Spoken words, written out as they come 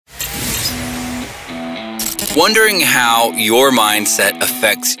Wondering how your mindset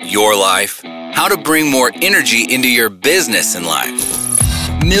affects your life? How to bring more energy into your business and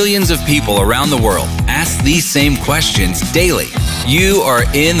life? Millions of people around the world ask these same questions daily. You are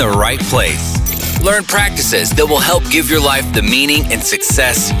in the right place. Learn practices that will help give your life the meaning and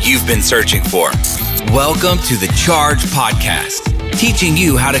success you've been searching for. Welcome to the Charge Podcast, teaching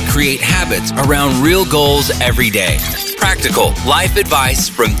you how to create habits around real goals every day. Practical life advice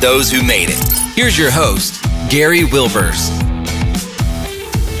from those who made it. Here's your host, Gary Wilbers.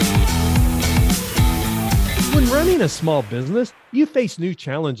 When running a small business, you face new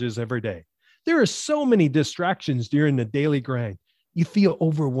challenges every day. There are so many distractions during the daily grind. You feel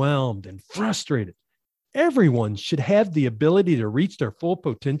overwhelmed and frustrated. Everyone should have the ability to reach their full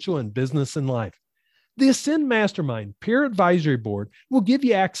potential in business and life. The Ascend Mastermind Peer Advisory Board will give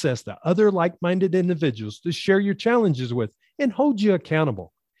you access to other like-minded individuals to share your challenges with and hold you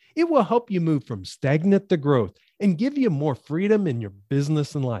accountable. It will help you move from stagnant to growth and give you more freedom in your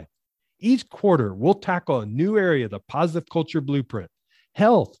business and life. Each quarter, we'll tackle a new area of the positive culture blueprint: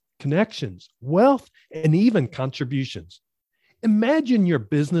 health, connections, wealth, and even contributions. Imagine your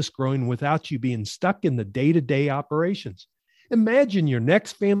business growing without you being stuck in the day-to-day operations. Imagine your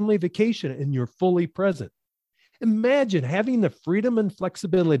next family vacation and you're fully present. Imagine having the freedom and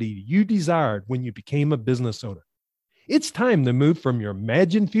flexibility you desired when you became a business owner. It's time to move from your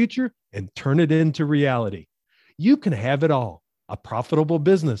imagined future and turn it into reality. You can have it all: a profitable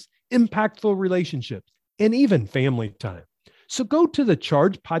business, impactful relationships, and even family time. So go to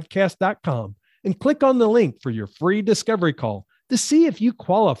thechargepodcast.com and click on the link for your free discovery call to see if you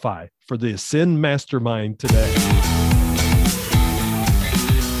qualify for the Ascend Mastermind today.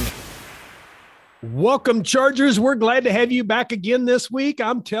 Welcome, Chargers. We're glad to have you back again this week.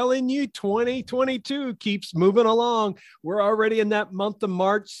 I'm telling you, 2022 keeps moving along. We're already in that month of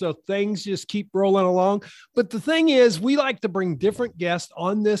March, so things just keep rolling along. But the thing is, we like to bring different guests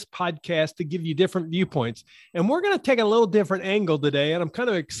on this podcast to give you different viewpoints. And we're going to take a little different angle today, and I'm kind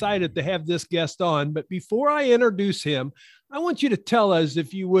of excited to have this guest on. But before I introduce him, I want you to tell us,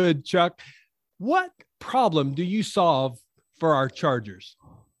 if you would, Chuck, what problem do you solve for our Chargers?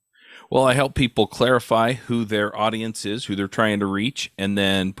 Well, I help people clarify who their audience is, who they're trying to reach, and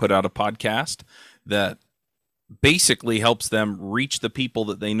then put out a podcast that basically helps them reach the people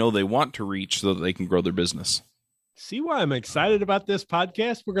that they know they want to reach so that they can grow their business. See why I'm excited about this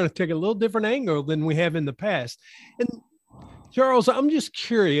podcast? We're going to take a little different angle than we have in the past. And Charles, I'm just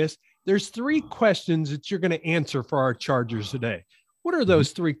curious. There's 3 questions that you're going to answer for our Chargers today. What are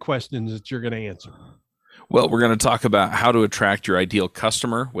those 3 questions that you're going to answer? Well, we're going to talk about how to attract your ideal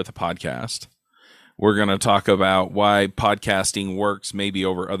customer with a podcast. We're going to talk about why podcasting works maybe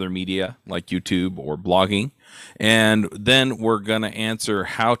over other media like YouTube or blogging. And then we're going to answer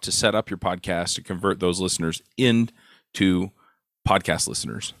how to set up your podcast to convert those listeners into podcast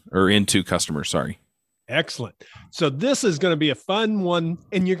listeners, or into customers, sorry. Excellent. So this is going to be a fun one,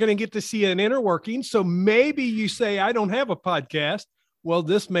 and you're going to get to see an inner working. So maybe you say, I don't have a podcast. Well,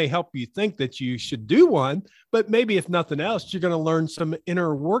 this may help you think that you should do one, but maybe if nothing else, you're going to learn some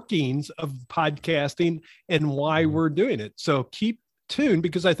inner workings of podcasting and why we're doing it. So keep tuned,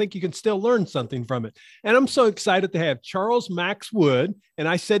 because I think you can still learn something from it. And I'm so excited to have Charles Max Wood. And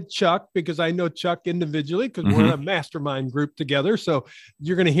I said Chuck because I know Chuck individually, because we're in a mastermind group together. So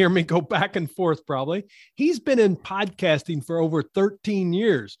you're going to hear me go back and forth probably. He's been in podcasting for over 13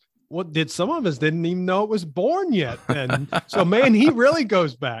 years. What did some of us didn't even know it was born yet. And so, man, he really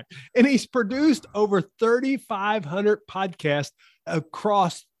goes back, and he's produced over 3,500 podcasts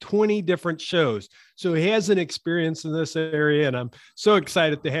across 20 different shows. So he has an experience in this area, and I'm so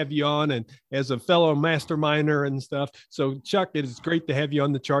excited to have you on, and as a fellow masterminder and stuff. So Chuck, it is great to have you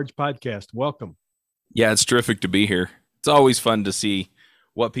on the Charge Podcast. Welcome. Yeah, it's terrific to be here. It's always fun to see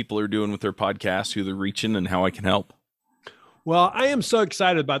what people are doing with their podcasts, who they're reaching, and how I can help. Well, I am so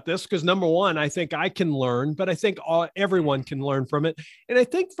excited about this because, number one, I think I can learn, but I think everyone can learn from it. And I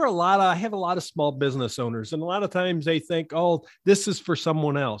think I have a lot of small business owners, and a lot of times they think, oh, this is for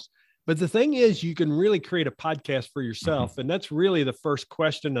someone else. But the thing is, you can really create a podcast for yourself. And that's really the first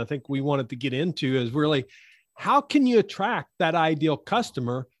question I think we wanted to get into, is really, how can you attract that ideal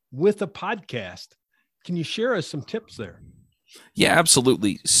customer with a podcast? Can you share us some tips there? Yeah,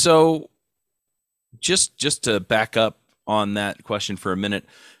 absolutely. So just to back up on that question for a minute.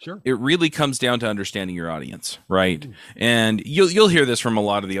 Sure. It really comes down to understanding your audience, right? And you'll hear this from a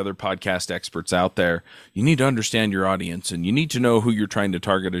lot of the other podcast experts out there. You need to understand your audience, and you need to know who you're trying to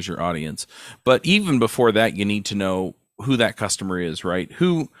target as your audience. But even before that, you need to know who that customer is, right?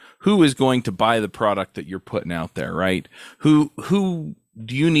 Who is going to buy the product that you're putting out there, right? Who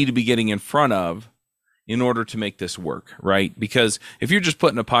do you need to be getting in front of in order to make this work, right? Because if you're just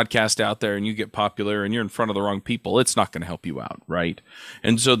putting a podcast out there and you get popular and you're in front of the wrong people, it's not going to help you out, right?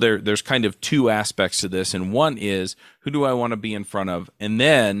 And so there's kind of two aspects to this. And one is, who do I want to be in front of? And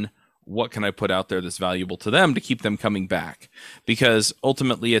then what can I put out there that's valuable to them to keep them coming back? Because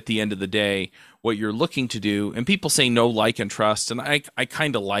ultimately, at the end of the day, what you're looking to do, and people say know, like, and trust, and I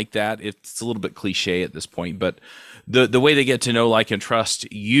kind of like that. It's a little bit cliche at this point, but the way they get to know, like, and trust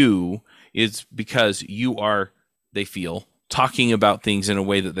you is because you are, they feel, talking about things in a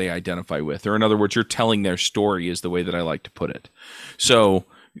way that they identify with. Or in other words, you're telling their story is the way that I like to put it. So,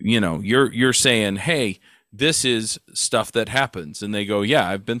 you're saying, hey, this is stuff that happens. And they go, yeah,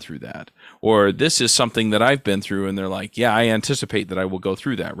 I've been through that. Or this is something that I've been through. And they're like, yeah, I anticipate that I will go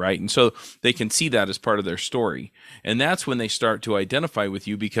through that, right? And so they can see that as part of their story. And that's when they start to identify with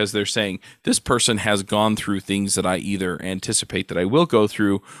you, because they're saying, this person has gone through things that I either anticipate that I will go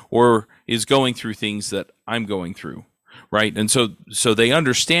through, or is going through things that I'm going through. Right. And so they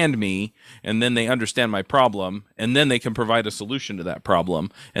understand me, and then they understand my problem, and then they can provide a solution to that problem.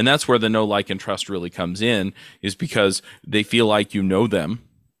 And that's where the know, like, and trust really comes in, is because they feel like you know them.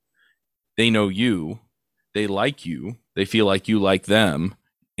 They know you. They like you. They feel like you like them,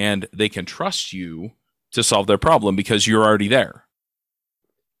 and they can trust you to solve their problem because you're already there.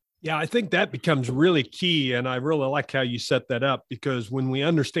 Yeah, I think that becomes really key. And I really like how you set that up, because when we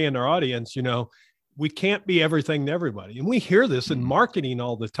understand our audience, we can't be everything to everybody. And we hear this in marketing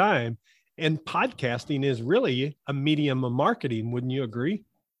all the time. And podcasting is really a medium of marketing. Wouldn't you agree?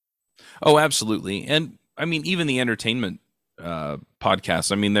 Oh, absolutely. And I mean, even the entertainment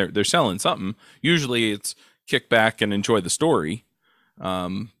podcasts, I mean, they're selling something. Usually it's kick back and enjoy the story.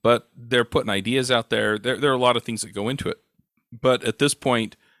 But they're putting ideas out there. There are a lot of things that go into it. But at this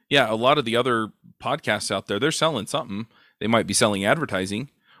point, yeah, a lot of the other podcasts out there, they're selling something. They might be selling advertising.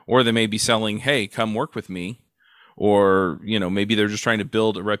 Or they may be selling, hey, come work with me. Or, maybe they're just trying to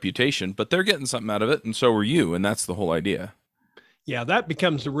build a reputation, but they're getting something out of it. And so are you. And that's the whole idea. Yeah, that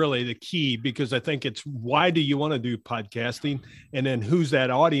becomes really the key, because I think it's, why do you want to do podcasting? And then who's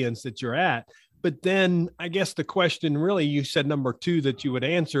that audience that you're at? But then I guess the question really, you said number 2 that you would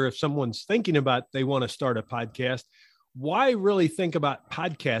answer if someone's thinking about they want to start a podcast. Why really think about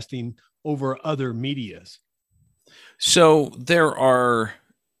podcasting over other medias? So there are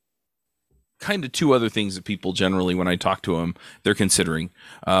kind of 2 other things that people generally, when I talk to them, they're considering.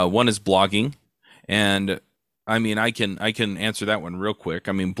 One is blogging. And I mean, I can answer that one real quick.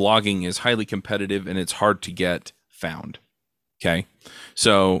 I mean, blogging is highly competitive and it's hard to get found. Okay.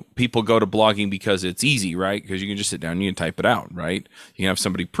 So people go to blogging because it's easy, right? Because you can just sit down and you can type it out, right? You can have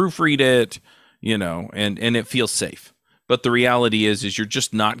somebody proofread it, and it feels safe. But the reality is you're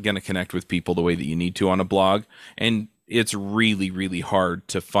just not going to connect with people the way that you need to on a blog. And it's really, really hard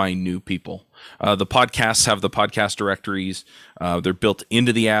to find new people. The podcasts have the podcast directories. They're built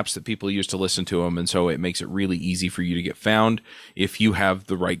into the apps that people use to listen to them. And so it makes it really easy for you to get found if you have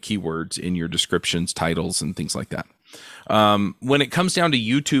the right keywords in your descriptions, titles, and things like that. When it comes down to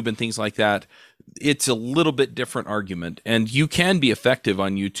YouTube and things like that, it's a little bit different argument. And you can be effective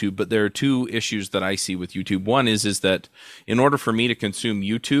on YouTube, but there are 2 issues that I see with YouTube. One is that in order for me to consume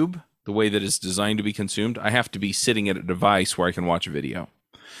YouTube the way that it's designed to be consumed, I have to be sitting at a device where I can watch a video.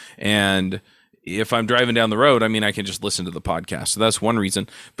 And if I'm driving down the road, I mean, I can just listen to the podcast. So that's one reason.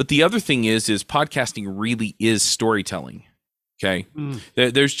 But the other thing is podcasting really is storytelling. Okay.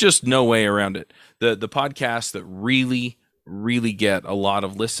 There's just no way around it. The podcasts that really, really get a lot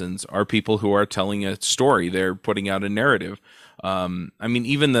of listens are people who are telling a story. They're putting out a narrative. I mean,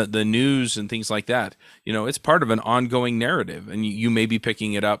 even the news and things like that, it's part of an ongoing narrative, and you may be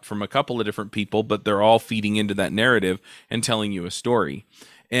picking it up from a couple of different people, but they're all feeding into that narrative and telling you a story.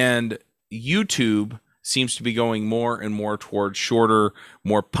 And YouTube seems to be going more and more towards shorter,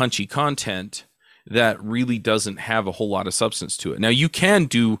 more punchy content that really doesn't have a whole lot of substance to it. Now, you can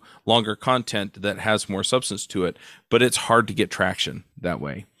do longer content that has more substance to it, but it's hard to get traction that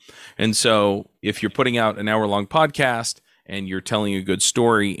way. And so if you're putting out an hour-long podcast and you're telling a good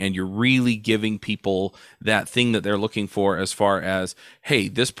story and you're really giving people that thing that they're looking for, as far as, hey,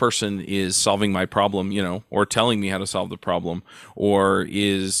 this person is solving my problem, or telling me how to solve the problem, or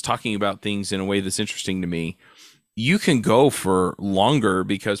is talking about things in a way that's interesting to me, you can go for longer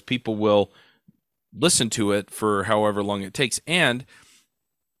because people will listen to it for however long it takes. And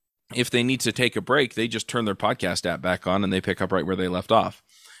if they need to take a break, they just turn their podcast app back on and they pick up right where they left off.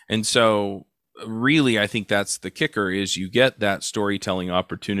 And so really, I think that's the kicker, is you get that storytelling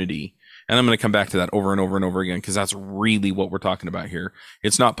opportunity. And I'm going to come back to that over and over and over again, because that's really what we're talking about here.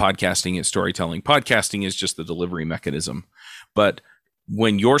 It's not podcasting, it's storytelling. Podcasting is just the delivery mechanism. But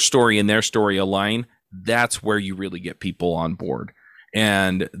when your story and their story align, that's where you really get people on board.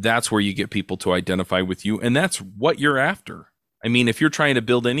 And that's where you get people to identify with you. And that's what you're after. I mean, if you're trying to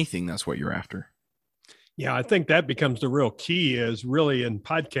build anything, that's what you're after. Yeah, I think that becomes the real key is really in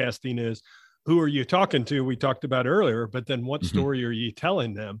podcasting is who are you talking to? We talked about earlier, but then what story are you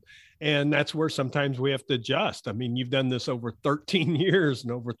telling them? And that's where sometimes we have to adjust. I mean, you've done this over 13 years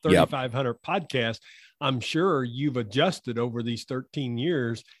and over 3,500 podcasts. I'm sure you've adjusted over these 13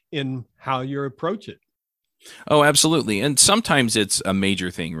 years in how you approach it. Oh, absolutely. And sometimes it's a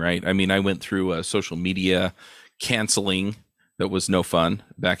major thing, right? I mean, I went through a social media canceling that was no fun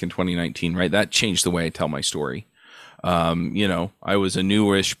back in 2019, right? That changed the way I tell my story. I was a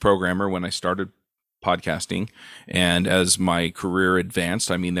newish programmer when I started podcasting, and as my career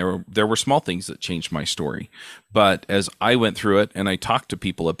advanced, I mean, there were small things that changed my story. But as I went through it and I talked to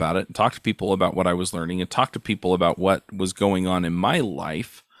people about it, talked to people about what I was learning, and talked to people about what was going on in my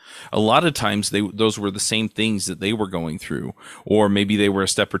life, a lot of times those were the same things that they were going through, or maybe they were a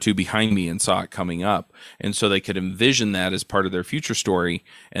step or two behind me and saw it coming up. And so they could envision that as part of their future story.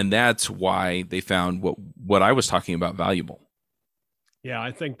 And that's why they found what I was talking about valuable. Yeah,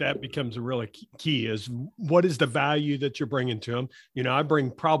 I think that becomes a really key is what is the value that you're bringing to them? I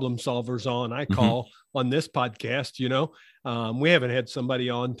bring problem solvers on, I call on this podcast, we haven't had somebody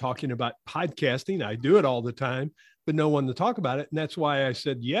on talking about podcasting. I do it all the time, but no one to talk about it. And that's why I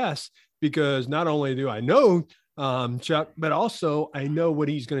said yes, because not only do I know Chuck, but also I know what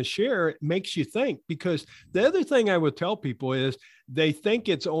he's going to share. It makes you think, because the other thing I would tell people is they think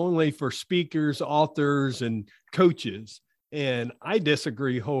it's only for speakers, authors, and coaches. And I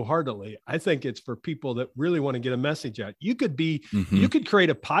disagree wholeheartedly. I think it's for people that really want to get a message out. You could create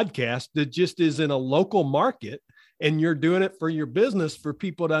a podcast that just is in a local market and you're doing it for your business for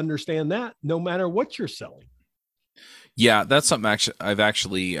people to understand that no matter what you're selling. Yeah, that's something I've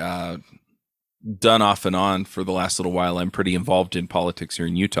actually done off and on for the last little while. I'm pretty involved in politics here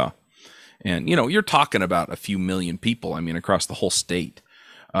in Utah. And, you're talking about a few million people, I mean, across the whole state.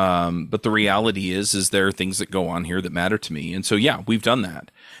 But the reality is there are things that go on here that matter to me. And so, yeah, we've done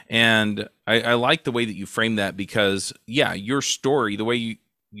that. And I like the way that you frame that because, yeah, your story, the way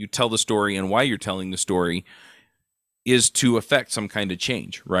you tell the story and why you're telling the story is to affect some kind of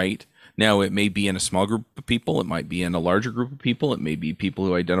change, right? Now, it may be in a small group of people. It might be in a larger group of people. It may be people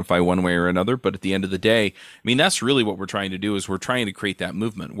who identify one way or another. But at the end of the day, I mean, that's really what we're trying to do is we're trying to create that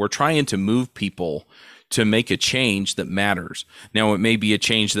movement. We're trying to move people to make a change that matters. Now, it may be a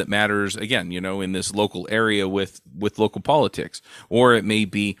change that matters, again, in this local area with local politics. Or it may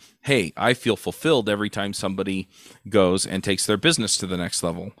be, hey, I feel fulfilled every time somebody goes and takes their business to the next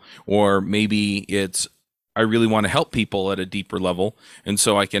level. Or maybe it's, I really want to help people at a deeper level. And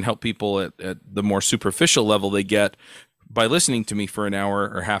so I can help people at the more superficial level they get by listening to me for an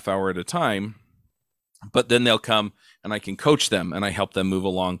hour or half hour at a time. But then they'll come and I can coach them and I help them move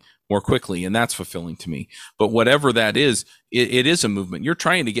along more quickly. And that's fulfilling to me. But whatever that is, it is a movement. You're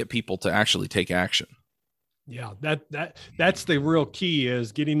trying to get people to actually take action. Yeah, that's the real key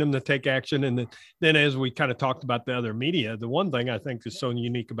is getting them to take action. And then as we kind of talked about the other media, the one thing I think is so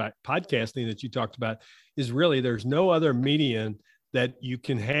unique about podcasting that you talked about is really there's no other medium that you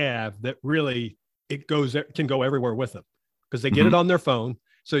can have that really can go everywhere with them because they get it on their phone.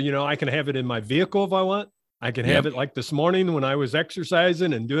 So, I can have it in my vehicle if I want. I can have it like this morning when I was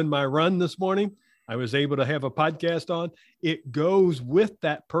exercising and doing my run this morning. I was able to have a podcast on. It goes with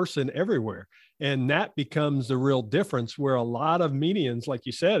that person everywhere. And that becomes the real difference where a lot of mediums, like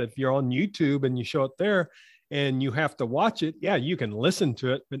you said, if you're on YouTube and you show it there and you have to watch it, yeah, you can listen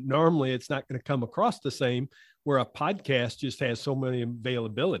to it, but normally it's not going to come across the same where a podcast just has so many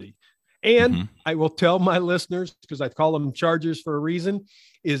availability. And I will tell my listeners, because I call them chargers for a reason,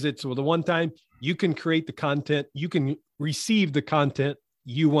 is it's the one time you can create the content, you can receive the content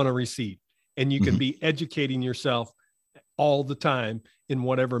you want to receive, and you can be educating yourself all the time in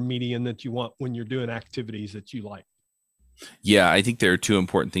whatever medium that you want when you're doing activities that you like. Yeah, I think there are two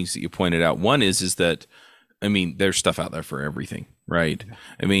important things that you pointed out. One is that, I mean, there's stuff out there for everything, right?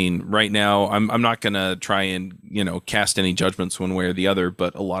 I mean, right now, I'm not going to try and, cast any judgments one way or the other,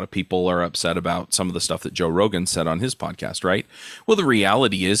 but a lot of people are upset about some of the stuff that Joe Rogan said on his podcast, right? Well, the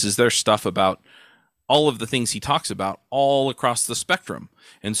reality is there's stuff about all of the things he talks about all across the spectrum.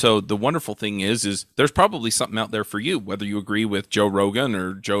 And so the wonderful thing is there's probably something out there for you, whether you agree with Joe Rogan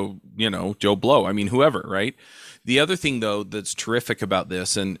or Joe Blow, I mean, whoever, right? The other thing, though, that's terrific about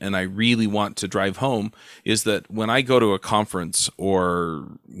this, and I really want to drive home, is that when I go to a conference or,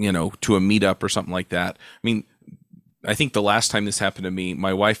 to a meetup or something like that, I mean, I think the last time this happened to me,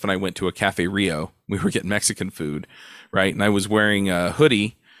 my wife and I went to a Cafe Rio. We were getting Mexican food, right? And I was wearing a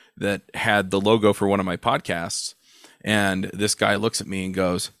hoodie that had the logo for one of my podcasts. And this guy looks at me and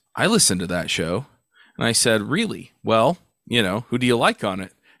goes, I listened to that show. And I said, really? Well, who do you like on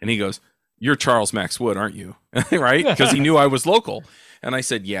it? And he goes, you're Charles Max Wood, aren't you? Right? Because he knew I was local. And I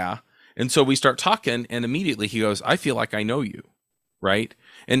said, yeah. And so we start talking, and immediately he goes, I feel like I know you. Right.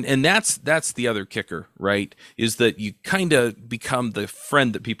 And that's the other kicker, right? Is that you kind of become the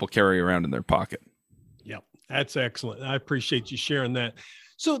friend that people carry around in their pocket. Yep. That's excellent. I appreciate you sharing that.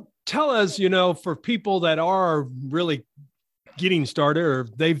 So tell us, for people that are really getting started, or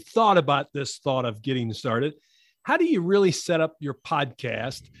they've thought about this thought of getting started, how do you really set up your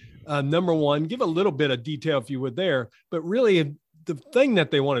podcast? Number one, give a little bit of detail if you would there, but really the thing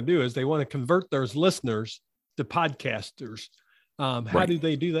that they want to do is they want to convert those listeners to podcasters. How do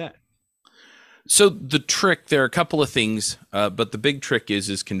they do that? So the trick, there are a couple of things, but the big trick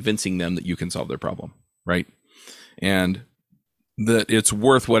is convincing them that you can solve their problem, right? And that it's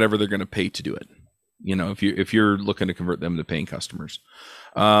worth whatever they're going to pay to do it. If you're looking to convert them to paying customers.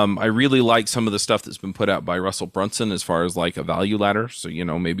 I really like some of the stuff that's been put out by Russell Brunson as far as like a value ladder. So,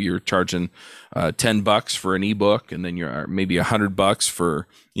 maybe you're charging $10 for an ebook, and then you're maybe $100 for,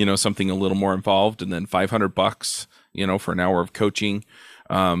 something a little more involved, and then $500, for an hour of coaching.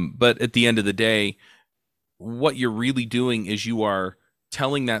 But at the end of the day, what you're really doing is you are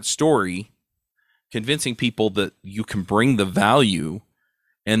telling that story, convincing people that you can bring the value,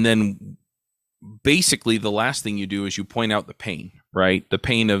 and then basically the last thing you do is you point out the pain, right? The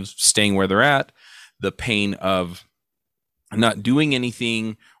pain of staying where they're at, the pain of not doing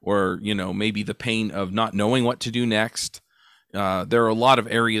anything, or, maybe the pain of not knowing what to do next. There are a lot of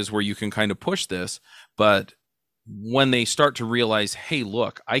areas where you can kind of push this, but when they start to realize, hey,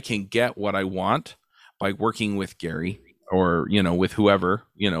 look, I can get what I want by working with Gary, or, with whoever,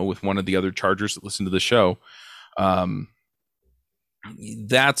 with one of the other chargers that listen to the show,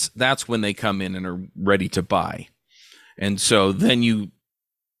 that's when they come in and are ready to buy. And so then you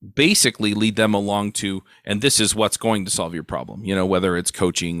basically lead them along to, and this is what's going to solve your problem, whether it's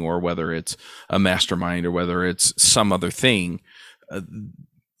coaching, or whether it's a mastermind, or whether it's some other thing.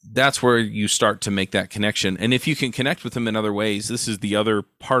 That's where you start to make that connection. And if you can connect with them in other ways, this is the other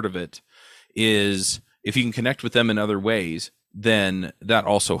part of it, is if you can connect with them in other ways, then that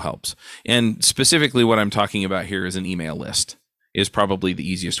also helps. And specifically what I'm talking about here is an email list is probably the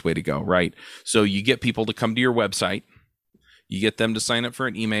easiest way to go, right? So you get people to come to your website, you get them to sign up for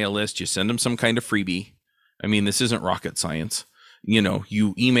an email list, you send them some kind of freebie. I mean, this isn't rocket science.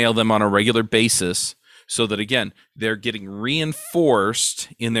 You email them on a regular basis, so that, again, they're getting reinforced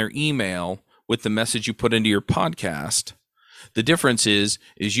in their email with the message you put into your podcast. The difference is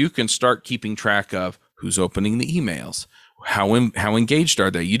you can start keeping track of who's opening the emails, how engaged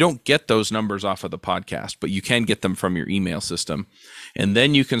are they. You don't get those numbers off of the podcast, but you can get them from your email system. And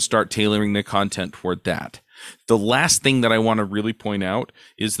then you can start tailoring the content toward that. The last thing that I want to really point out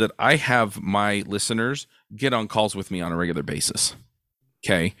is that I have my listeners get on calls with me on a regular basis.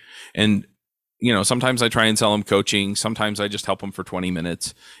 Okay. And sometimes I try and sell them coaching. Sometimes I just help them for 20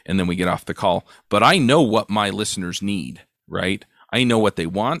 minutes and then we get off the call. But I know what my listeners need, right? I know what they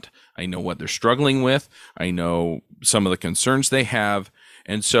want. I know what they're struggling with. I know some of the concerns they have.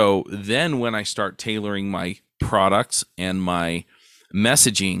 And so then when I start tailoring my products and my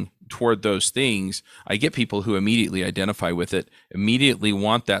messaging toward those things, I get people who immediately identify with it, immediately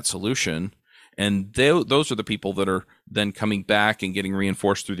want that solution. And those are the people that are then coming back and getting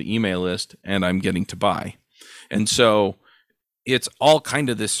reinforced through the email list, and I'm getting to buy. And so it's all kind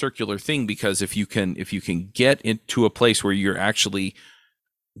of this circular thing, because if you can get into a place where you're actually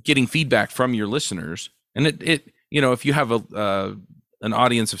getting feedback from your listeners, and if you have an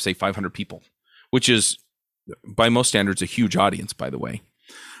audience of say 500 people, which is by most standards a huge audience, by the way.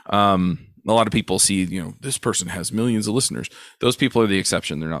 A lot of people see, this person has millions of listeners. Those people are the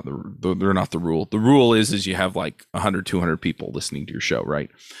exception. They're not the rule. The rule is you have like 100, 200 people listening to your show, right?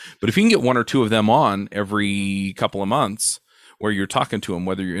 But if you can get one or two of them on every couple of months, where you're talking to them,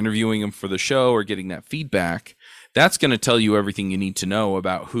 whether you're interviewing them for the show or getting that feedback, that's going to tell you everything you need to know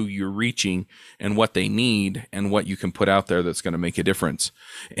about who you're reaching and what they need and what you can put out there that's going to make a difference.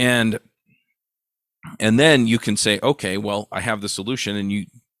 And then you can say, okay, well, I have the solution, and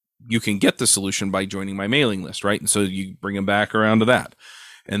you can get the solution by joining my mailing list, right? And so you bring them back around to that.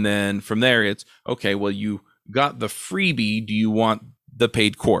 And then from there, it's, okay, well, you got the freebie. Do you want the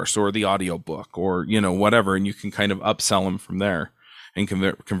paid course or the audio book or, whatever? And you can kind of upsell them from there and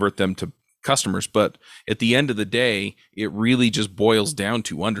convert them to customers. But at the end of the day, it really just boils down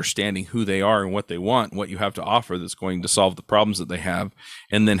to understanding who they are and what they want, and what you have to offer that's going to solve the problems that they have,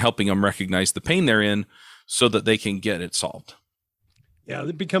 and then helping them recognize the pain they're in so that they can get it solved. Yeah,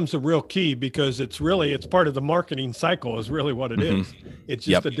 it becomes a real key because it's part of the marketing cycle is really what it is. It's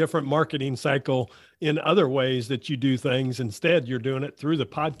just a different marketing cycle in other ways that you do things. Instead, you're doing it through the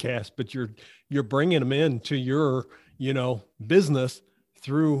podcast, but you're bringing them into your, business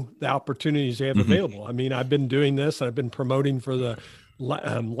through the opportunities you have available. I mean, I've been doing this. I've been promoting for the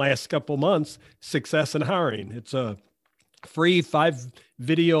last couple months, Success in Hiring. It's a free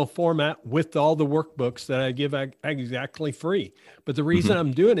 5-video format with all the workbooks that I give exactly free. But the reason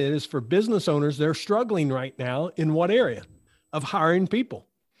I'm doing it is for business owners. They're struggling right now in what area of hiring people.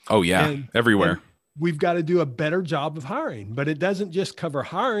 Oh yeah. Everywhere. And we've got to do a better job of hiring, but it doesn't just cover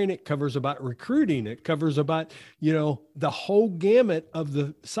hiring. It covers about recruiting. It covers about, the whole gamut of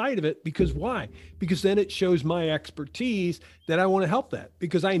the side of it. Because why? Because then it shows my expertise that I want to help that,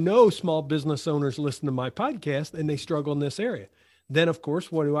 because I know small business owners listen to my podcast and they struggle in this area. Then, of course,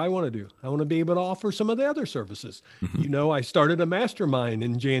 what do I want to do? I want to be able to offer some of the other services. I started a mastermind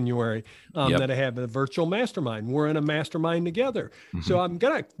in January that I have, a virtual mastermind. We're in a mastermind together. So I'm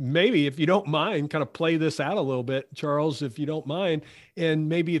going to maybe, if you don't mind, kind of play this out a little bit, Charles, if you don't mind. And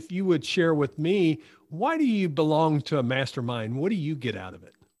maybe if you would share with me, why do you belong to a mastermind? What do you get out of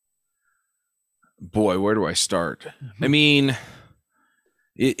it? Boy, where do I start? I mean,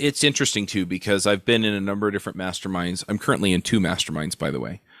 it's interesting too, because I've been in a number of different masterminds. I'm currently in 2 masterminds, by the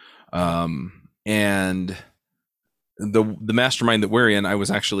way. And the mastermind that we're in, I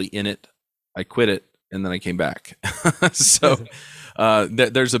was actually in it. I quit it and then I came back. So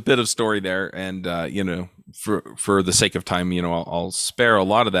there's a bit of story there. And, for the sake of time, I'll spare a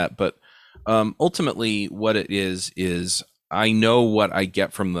lot of that. But ultimately what it is I know what I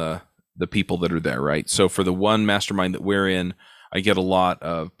get from the people that are there, right? So for the one mastermind that we're in, I get a lot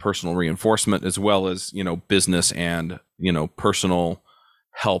of personal reinforcement as well as, business and, personal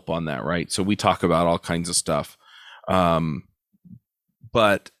help on that, right? So we talk about all kinds of stuff. But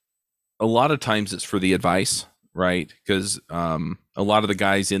a lot of times it's for the advice, right? Because a lot of the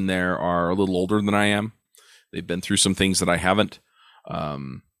guys in there are a little older than I am. They've been through some things that I haven't.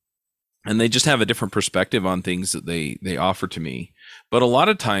 And they just have a different perspective on things that they offer to me. But a lot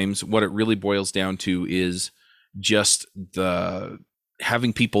of times what it really boils down to is just the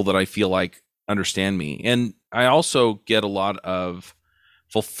having people that I feel like understand me. And I also get a lot of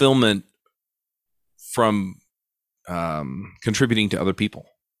fulfillment from contributing to other people,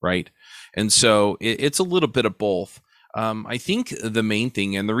 right? And so it's a little bit of both. I think the main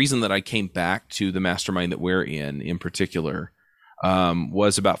thing, and the reason that I came back to the mastermind that we're in particular,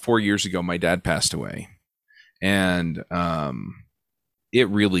 was about 4 years ago, my dad passed away. And it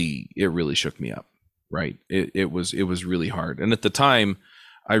really shook me up. Right. It was really hard. And at the time,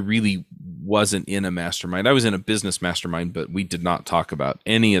 I really wasn't in a mastermind. I was in a business mastermind, but we did not talk about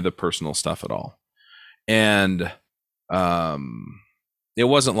any of the personal stuff at all. And it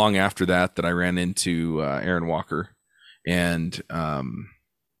wasn't long after that I ran into Aaron Walker. And, I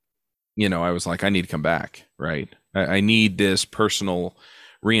was like, I need to come back. Right. I need this personal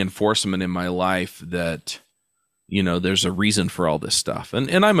reinforcement in my life that, there's a reason for all this stuff.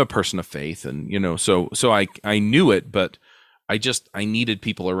 And I'm a person of faith and, so I knew it, but I needed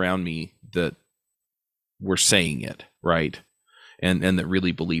people around me that were saying it, right. And that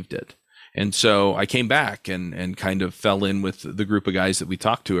really believed it. And so I came back and kind of fell in with the group of guys that we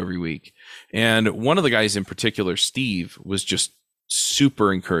talked to every week. And one of the guys in particular, Steve, was just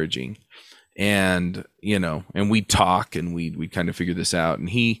super encouraging. And, and we'd talk and we'd kind of figure this out. And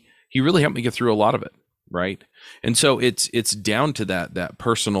he really helped me get through a lot of it. Right. And so it's down to that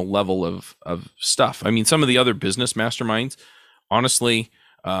personal level of stuff. I mean, some of the other business masterminds, honestly,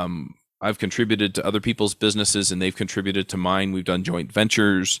 I've contributed to other people's businesses and they've contributed to mine. We've done joint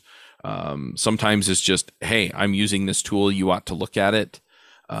ventures. Sometimes it's just, hey, I'm using this tool. You ought to look at it.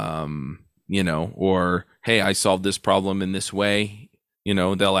 Or, hey, I solved this problem in this way.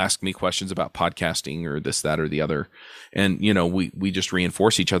 They'll ask me questions about podcasting or this, that, or the other. And, we just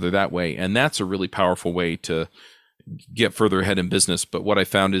reinforce each other that way. And that's a really powerful way to get further ahead in business. But what I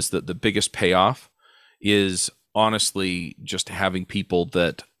found is that the biggest payoff is honestly just having people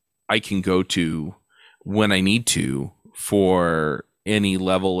that I can go to when I need to for any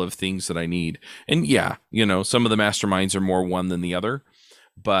level of things that I need. And yeah, some of the masterminds are more one than the other,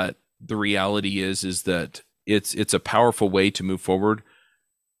 but the reality is that it's a powerful way to move forward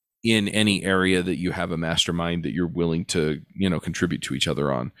in any area that you have a mastermind that you're willing to, contribute to each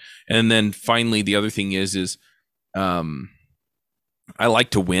other on. And then finally, the other thing is I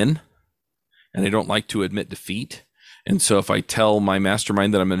like to win and I don't like to admit defeat. And so if I tell my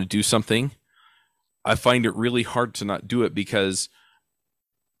mastermind that I'm going to do something, I find it really hard to not do it because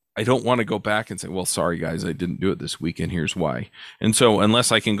I don't want to go back and say, well, sorry guys, I didn't do it this week and here's why. And so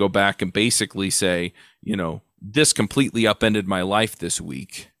unless I can go back and basically say, this completely upended my life this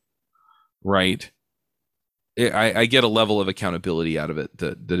week, right? I get a level of accountability out of it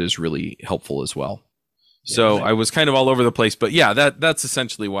that is really helpful as well. So I was kind of all over the place, but yeah, that's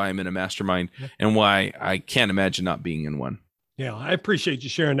essentially why I'm in a mastermind and why I can't imagine not being in one. Yeah, I appreciate you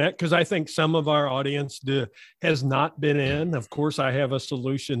sharing that, because I think some of our audience has not been in. Of course, I have a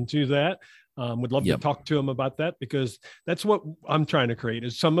solution to that. Would love to talk to them about that, because that's what I'm trying to create.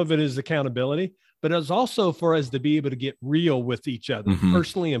 Is some of it is accountability, but it's also for us to be able to get real with each other,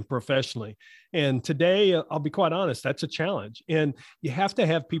 personally and professionally. And today, I'll be quite honest, that's a challenge. And you have to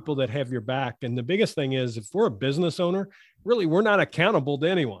have people that have your back. And the biggest thing is, if we're a business owner, really, we're not accountable to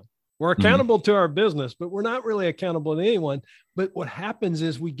anyone. We're accountable to our business, but we're not really accountable to anyone. But what happens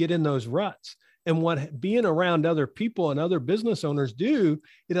is we get in those ruts. And what being around other people and other business owners do,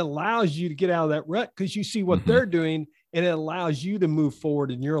 it allows you to get out of that rut, because you see what they're doing, and it allows you to move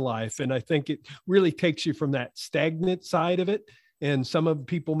forward in your life. And I think it really takes you from that stagnant side of it. And some of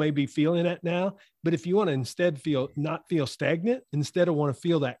people may be feeling that now, but if you want to instead not feel stagnant, instead of want to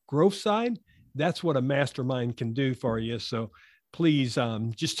feel that growth side, that's what a mastermind can do for you. So please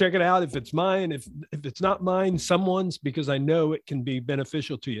just check it out. If it's mine, if it's not mine, someone's, because I know it can be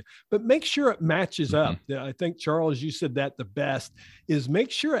beneficial to you. But make sure it matches up. I think, Charles, you said that the best is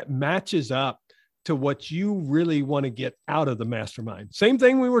make sure it matches up to what you really want to get out of the mastermind. Same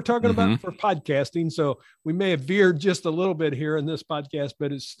thing we were talking about for podcasting. So we may have veered just a little bit here in this podcast,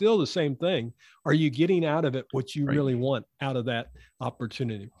 but it's still the same thing. Are you getting out of it what you really want out of that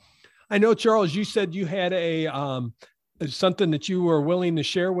opportunity? I know, Charles, you said you had something that you were willing to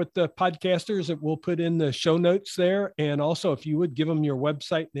share with the podcasters that we'll put in the show notes there. And also, if you would give them your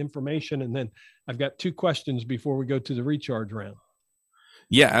website and information. And then I've got 2 questions before we go to the recharge round.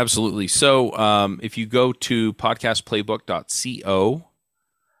 Yeah, absolutely. So if you go to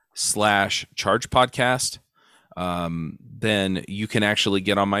podcastplaybook.co/charge podcast, then you can actually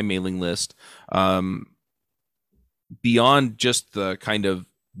get on my mailing list. Beyond just the kind of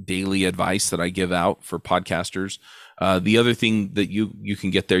daily advice that I give out for podcasters, the other thing that you can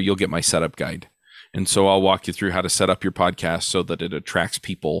get there, you'll get my setup guide. And so I'll walk you through how to set up your podcast so that it attracts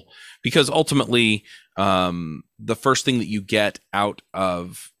people, because ultimately the first thing that you get out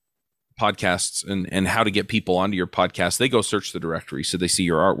of podcasts and how to get people onto your podcast, they go search the directory. So they see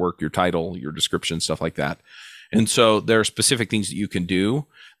your artwork, your title, your description, stuff like that. And so there are specific things that you can do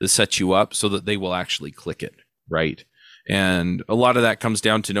that set you up so that they will actually click it, right? And a lot of that comes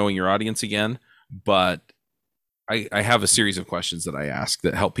down to knowing your audience again, but I have a series of questions that I ask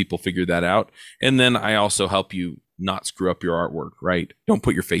that help people figure that out. And then I also help you not screw up your artwork, right? Don't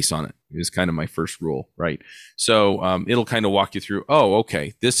put your face on it is kind of my first rule, right? So it'll kind of walk you through, oh,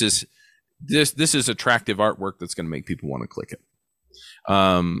 okay, this is attractive artwork that's going to make people want to click it.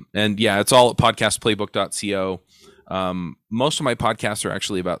 And yeah, it's all at podcastplaybook.co. Most of my podcasts are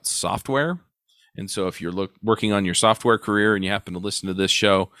actually about software. And so if you're working on your software career and you happen to listen to this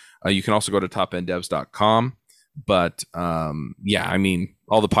show, you can also go to topenddevs.com. But yeah, I mean,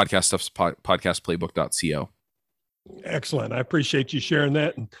 all the podcast stuff's podcastplaybook.co. Excellent. I appreciate you sharing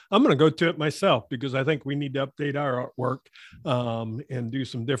that. And I'm going to go to it myself, because I think we need to update our artwork and do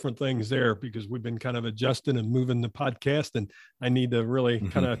some different things there, because we've been kind of adjusting and moving the podcast, and I need to really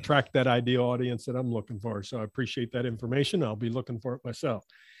kind of attract that ideal audience that I'm looking for. So I appreciate that information. I'll be looking for it myself.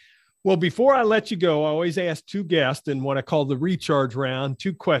 Well, before I let you go, I always ask 2 guests in what I call the recharge round,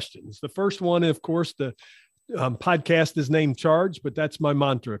 2 questions. The first one, of course, the podcast is named Charge, but that's my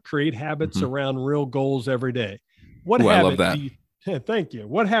mantra: create habits around real goals every day. What habit I love that. Thank you.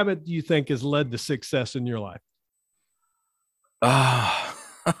 What habit do you think has led to success in your life? I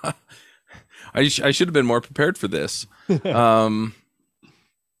should have been more prepared for this. I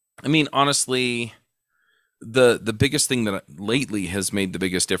mean, honestly, the biggest thing that lately has made the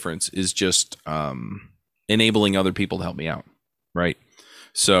biggest difference is just enabling other people to help me out, right?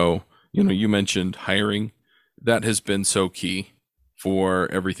 So, you mentioned hiring. That has been so key for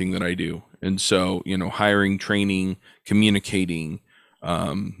everything that I do. And so, hiring, training, communicating,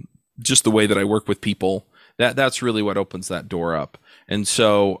 just the way that I work with people, that's really what opens that door up. And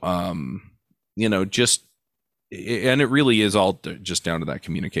so, and it really is all just down to that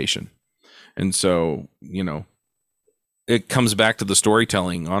communication. And so, it comes back to the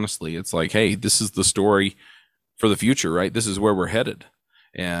storytelling. Honestly, it's like, hey, this is the story for the future, right? This is where we're headed.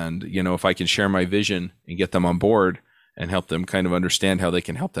 And, if I can share my vision and get them on board and help them kind of understand how they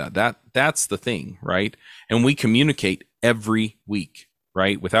can help that's the thing, right? And we communicate every week,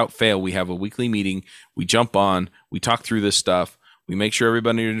 right? Without fail, we have a weekly meeting. We jump on, we talk through this stuff. We make sure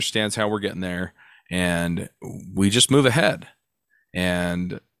everybody understands how we're getting there, and we just move ahead.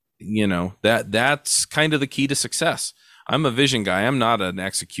 And that's kind of the key to success. I'm a vision guy. I'm not an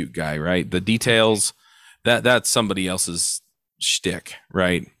execute guy, right? The details, that's somebody else's shtick,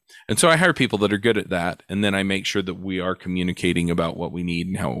 right? And so I hire people that are good at that, and then I make sure that we are communicating about what we need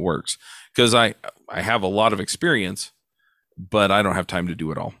and how it works. Because I have a lot of experience, but I don't have time to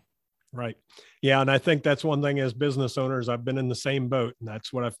do it all. Right. Yeah. And I think that's one thing as business owners, I've been in the same boat. And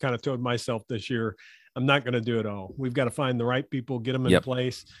that's what I've kind of told myself this year. I'm not going to do it all. We've got to find the right people, get them in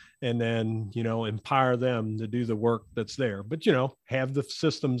place, and then, empower them to do the work that's there. But, have the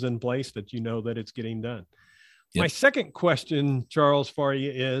systems in place that that it's getting done. My second question, Charles, for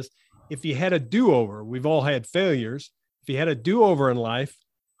you is, if you had a do-over, we've all had failures. If you had a do-over in life,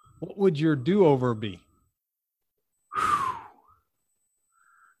 what would your do-over be?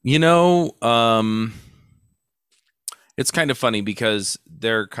 It's kind of funny because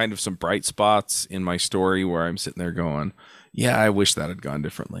there are kind of some bright spots in my story where I'm sitting there going, yeah, I wish that had gone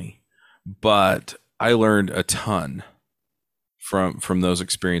differently. But I learned a ton from those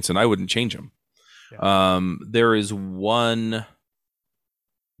experiences, and I wouldn't change them. Yeah. There is one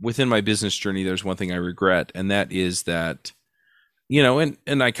within my business journey. There's one thing I regret, and that is that,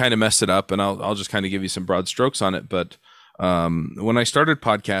 and I kind of messed it up, and I'll just kind of give you some broad strokes on it. But when I started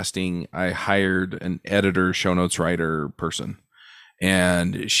podcasting, I hired an editor, show notes writer person,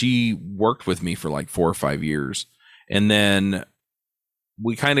 and she worked with me for like 4 or 5 years. And then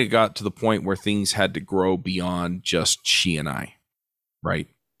we kind of got to the point where things had to grow beyond just she and I, right?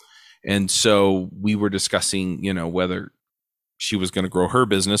 And so we were discussing, whether she was going to grow her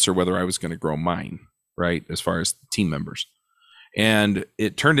business or whether I was going to grow mine, right? As far as team members. And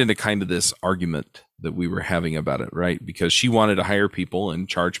it turned into kind of this argument that we were having about it, right? Because she wanted to hire people and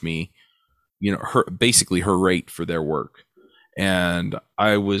charge me, basically her rate for their work. And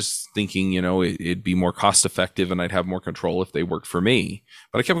I was thinking, it'd be more cost effective and I'd have more control if they worked for me.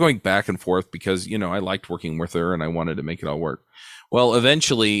 But I kept going back and forth because, I liked working with her and I wanted to make it all work. Well,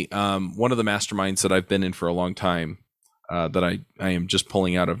 eventually, one of the masterminds that I've been in for a long time, that I am just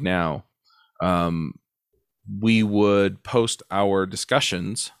pulling out of now, we would post our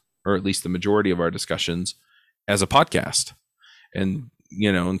discussions, or at least the majority of our discussions, as a podcast. And,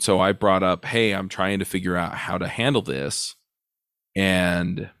 and so I brought up, hey, I'm trying to figure out how to handle this.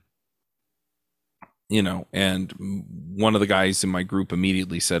 And, and one of the guys in my group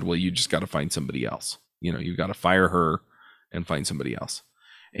immediately said, well, you just got to find somebody else. You got to fire her and find somebody else.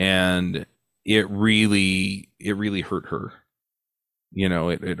 And it really hurt her.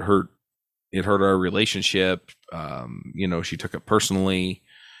 It hurt our relationship. She took it personally.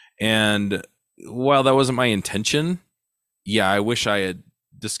 And while that wasn't my intention, yeah, I wish I had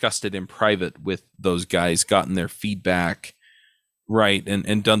discussed it in private with those guys, gotten their feedback, right,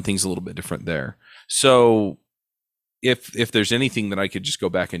 and done things a little bit different there. So if there's anything that I could just go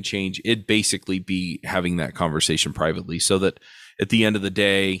back and change, it'd basically be having that conversation privately, so that at the end of the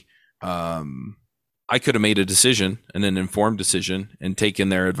day, I could have made a decision, and an informed decision, and taken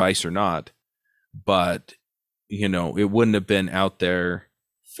their advice or not. But, it wouldn't have been out there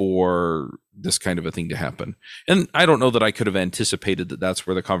for this kind of a thing to happen. And I don't know that I could have anticipated that that's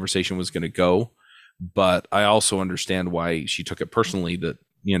where the conversation was going to go. But I also understand why she took it personally, that,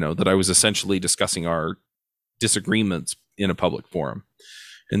 that I was essentially discussing our disagreements in a public forum.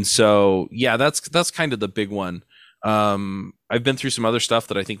 And so, yeah, that's kind of the big one. I've been through some other stuff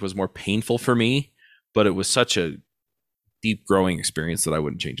that I think was more painful for me, but it was such a deep growing experience that I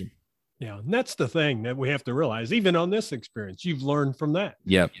wouldn't change them. Yeah. And that's the thing that we have to realize, even on this experience, you've learned from that.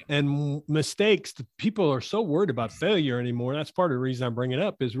 Yeah. And mistakes, people are so worried about failure anymore. That's part of the reason I bring it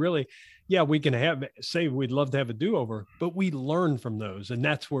up, is really, yeah, we can say we'd love to have a do-over, but we learn from those. And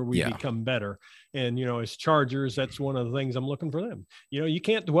that's where we become better. And, as Chargers, that's one of the things I'm looking for them. You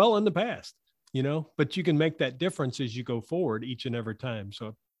can't dwell in the past, but you can make that difference as you go forward each and every time.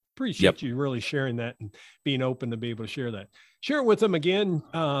 So appreciate you really sharing that and being open to be able to share that. Share it with them again.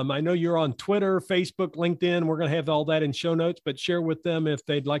 I know you're on Twitter, Facebook, LinkedIn. We're going to have all that in show notes, but share with them if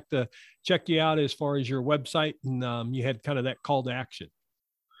they'd like to check you out as far as your website, and you had kind of that call to action.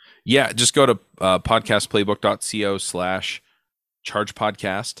 Yeah, just go to podcastplaybook.co/charge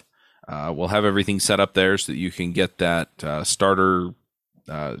podcast. We'll have everything set up there so that you can get that starter.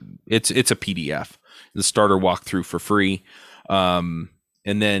 It's a PDF, the starter walkthrough for free.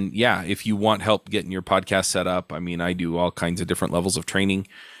 And then, if you want help getting your podcast set up, I do all kinds of different levels of training,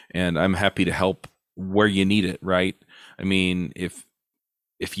 and I'm happy to help where you need it, right? If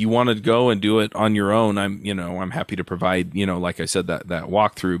if you want to go and do it on your own, I'm happy to provide, like I said, that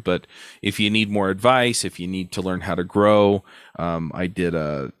walkthrough. But if you need more advice, if you need to learn how to grow, I did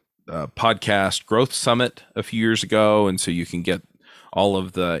a podcast growth summit a few years ago. And so you can get all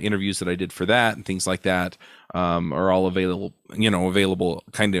of the interviews that I did for that and things like that, are all available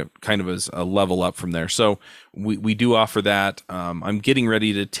kind of as a level up from there. So we do offer that. I'm getting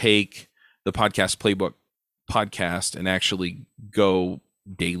ready to take the Podcast Playbook podcast and actually go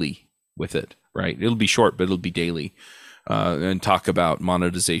daily with it, right? It'll be short, but it'll be daily, and talk about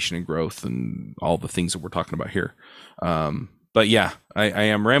monetization and growth and all the things that we're talking about here. But yeah, I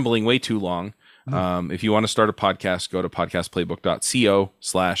am rambling way too long. If you want to start a podcast, go to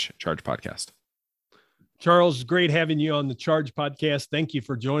podcastplaybook.co/charge-podcast. Charles, great having you on the Charge Podcast. Thank you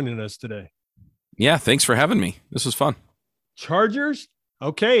for joining us today. Yeah, thanks for having me. This was fun. Chargers,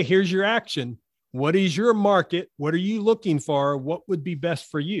 okay, here's your action. What is your market? What are you looking for? What would be best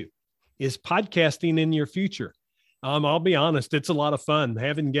for you? Is podcasting in your future? I'll be honest, it's a lot of fun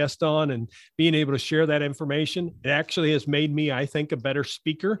having guests on and being able to share that information. It actually has made me, I think, a better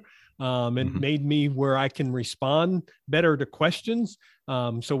speaker. And made me where I can respond better to questions.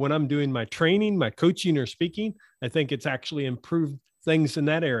 So when I'm doing my training, my coaching or speaking, I think it's actually improved things in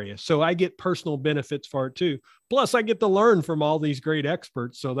that area. So I get personal benefits for it too. Plus I get to learn from all these great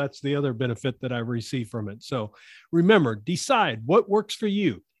experts. So that's the other benefit that I receive from it. So remember, decide what works for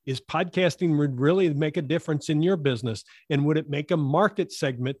you. Is podcasting would really make a difference in your business? And would it make a market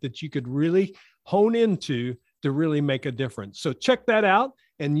segment that you could really hone into to really make a difference? So check that out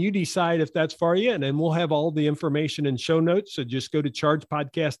and you decide if that's for you. And then we'll have all the information in show notes. So just go to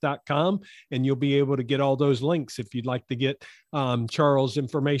chargepodcast.com and you'll be able to get all those links if you'd like to get Charles'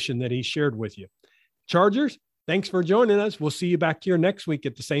 information that he shared with you. Chargers, thanks for joining us. We'll see you back here next week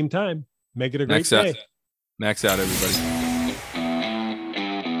at the same time. Make it a great day. Max out, everybody.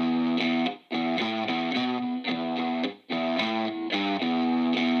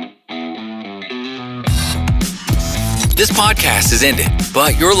 This podcast is ended,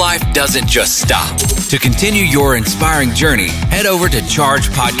 but your life doesn't just stop. To continue your inspiring journey, head over to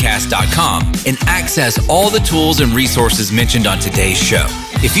chargepodcast.com and access all the tools and resources mentioned on today's show.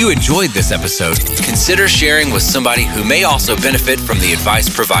 If you enjoyed this episode, consider sharing with somebody who may also benefit from the advice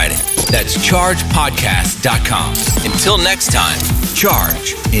provided. That's chargepodcast.com. Until next time,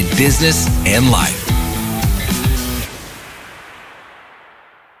 charge in business and life.